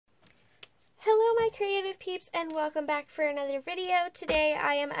creative peeps, and welcome back for another video. Today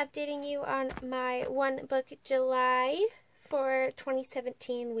I am updating you on my one book July for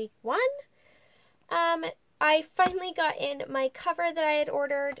 2017 week 1. I finally got in my cover that I had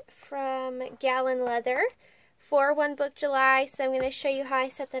ordered from Gallon Leather for one book July, so I'm going to show you how I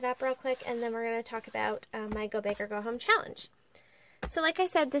set that up real quick, and then we're going to talk about my Go Big or Go Home challenge. So like I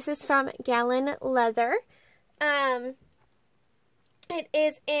said, this is from Gallon Leather. It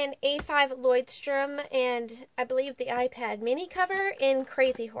is in A5 Lloydstrom and I believe the iPad mini cover in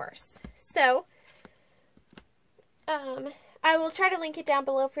Crazy Horse. So, I will try to link it down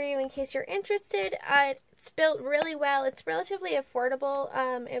below for you in case you're interested. It's built really well. It's relatively affordable.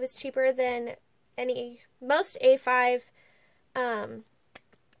 It was cheaper than most A5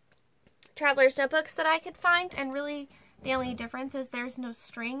 Traveler's Notebooks that I could find, and really the only difference is there's no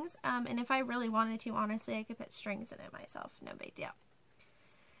strings, and if I really wanted to, honestly, I could put strings in it myself. No big deal.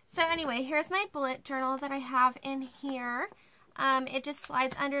 So anyway, here's my bullet journal that I have in here. It just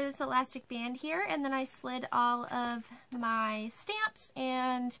slides under this elastic band here, and then I slid all of my stamps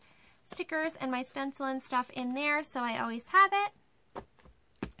and stickers and my stencil and stuff in there, so I always have it.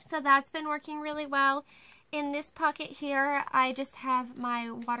 So that's been working really well. In this pocket here, I just have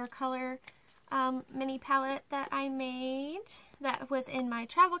my watercolor mini palette that I made that was in my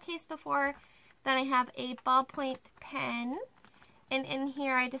travel case before. Then I have a ballpoint pen. And in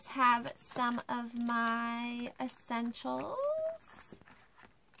here, I just have some of my essentials.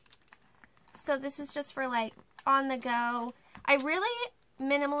 So this is just for like on the go. I really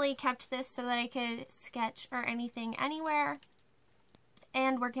minimally kept this so that I could sketch or anything anywhere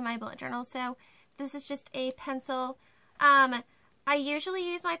and work in my bullet journal. So this is just a pencil. I usually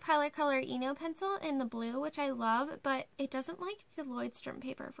use my Pilot Color Eno pencil in the blue, which I love, but it doesn't like the Lloydstrom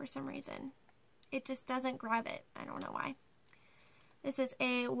paper for some reason. It just doesn't grab it. I don't know why. This is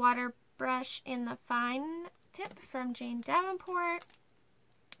a water brush in the fine tip from Jane Davenport.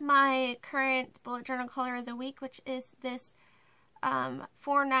 My current bullet journal color of the week, which is this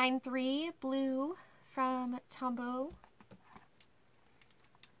 493 blue from Tombow.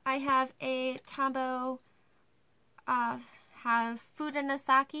 I have a Tombow have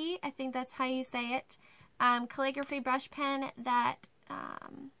Fudanasaki, I think that's how you say it, calligraphy brush pen that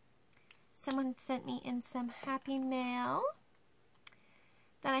someone sent me in some happy mail.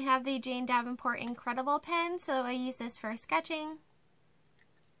 Then I have the Jane Davenport Incredible pen, so I use this for sketching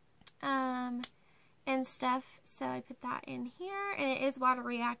and stuff. So I put that in here, and it is water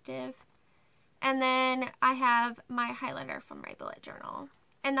reactive. And then I have my highlighter from my bullet journal.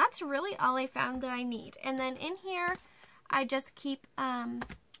 And that's really all I found that I need. And then in here, I just keep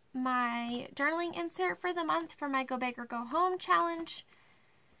my journaling insert for the month for my Go Big or Go Home challenge.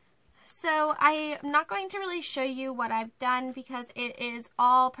 So I'm not going to really show you what I've done because it is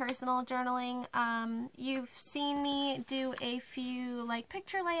all personal journaling. You've seen me do a few like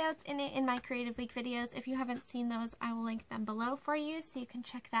picture layouts in it in my Creative Week videos. If you haven't seen those, I will link them below for you so you can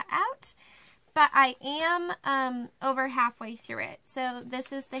check that out. But I am over halfway through it. So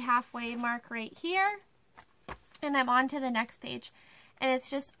this is the halfway mark right here. And I'm on to the next page. And it's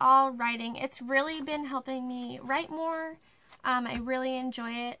just all writing. It's really been helping me write more. I really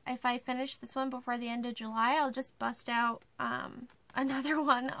enjoy it. If I finish this one before the end of July, I'll just bust out another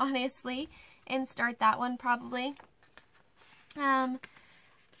one, honestly, and start that one probably. I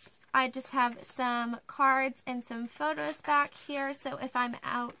just have some cards and some photos back here, so if I'm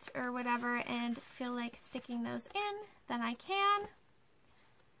out or whatever and feel like sticking those in, then I can.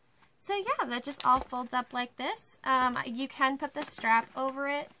 So yeah, that just all folds up like this. You can put the strap over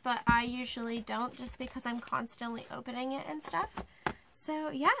it, but I usually don't just because I'm constantly opening it and stuff. So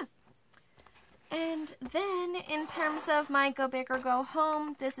yeah. And then in terms of my Go Big or Go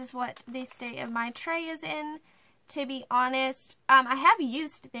Home, this is what the state of my tray is in. To be honest, I have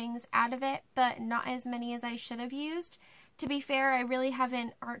used things out of it, but not as many as I should have used. To be fair, I really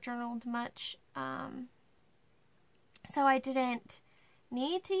haven't art journaled much, so I didn't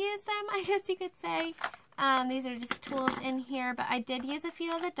need to use them, I guess you could say. These are just tools in here, but I did use a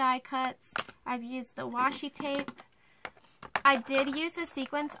few of the die cuts. I've used the washi tape. I did use a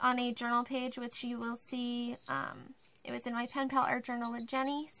sequence on a journal page, which you will see. It was in my Pen Pal art journal with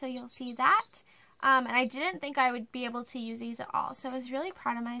Jenny, so you'll see that. And I didn't think I would be able to use these at all, so I was really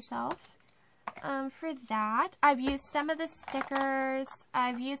proud of myself for that. I've used some of the stickers.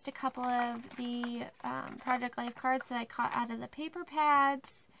 I've used a couple of the Project Life cards that I caught out of the paper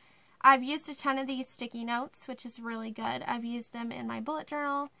pads. I've used a ton of these sticky notes, which is really good. I've used them in my bullet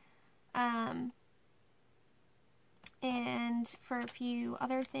journal and for a few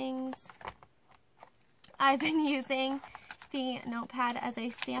other things. I've been using the notepad as a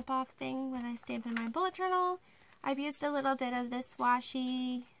stamp off thing when I stamp in my bullet journal. I've used a little bit of this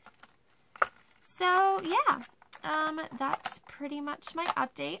washi. So yeah, that's pretty much my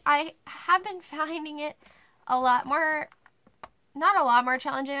update. I have been finding it a lot more, not a lot more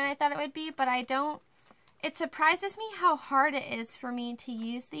challenging than I thought it would be, but it surprises me how hard it is for me to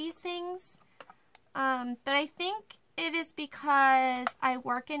use these things. But I think it is because I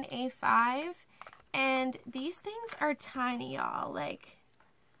work in A5 and these things are tiny, y'all. Like,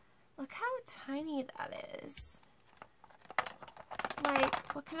 look how tiny that is.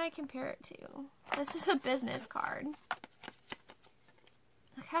 Like, what can I compare it to? This is a business card.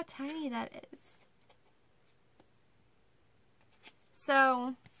 Look how tiny that is.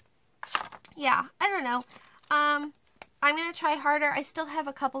 So, yeah, I don't know. I'm going to try harder. I still have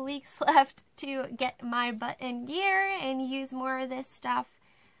a couple weeks left to get my butt in gear and use more of this stuff.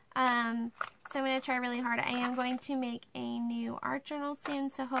 So I'm going to try really hard. I am going to make a new art journal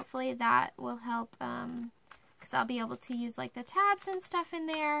soon, so hopefully that will help, because I'll be able to use like the tabs and stuff in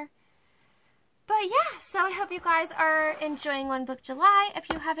there. But yeah, so I hope you guys are enjoying One Book July. If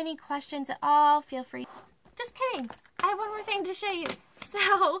you have any questions at all, feel free. Just kidding. I have one more thing to show you.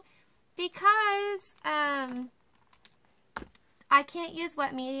 So, because I can't use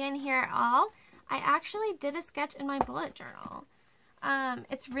wet media in here at all, I actually did a sketch in my bullet journal.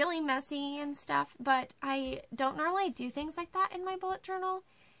 It's really messy and stuff, but I don't normally do things like that in my bullet journal.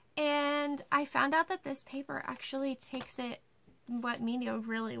 And I found out that this paper actually takes wet media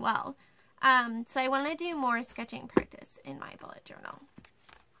really well. So I want to do more sketching practice in my bullet journal.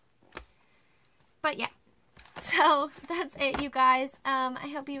 But yeah, so that's it, you guys.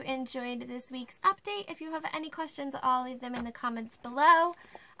 I hope you enjoyed this week's update. If you have any questions, I'll leave them in the comments below.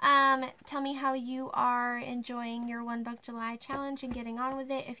 Tell me how you are enjoying your One Book July challenge and getting on with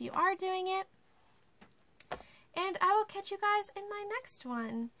it if you are doing it. And I will catch you guys in my next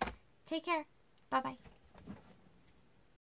one. Take care. Bye-bye.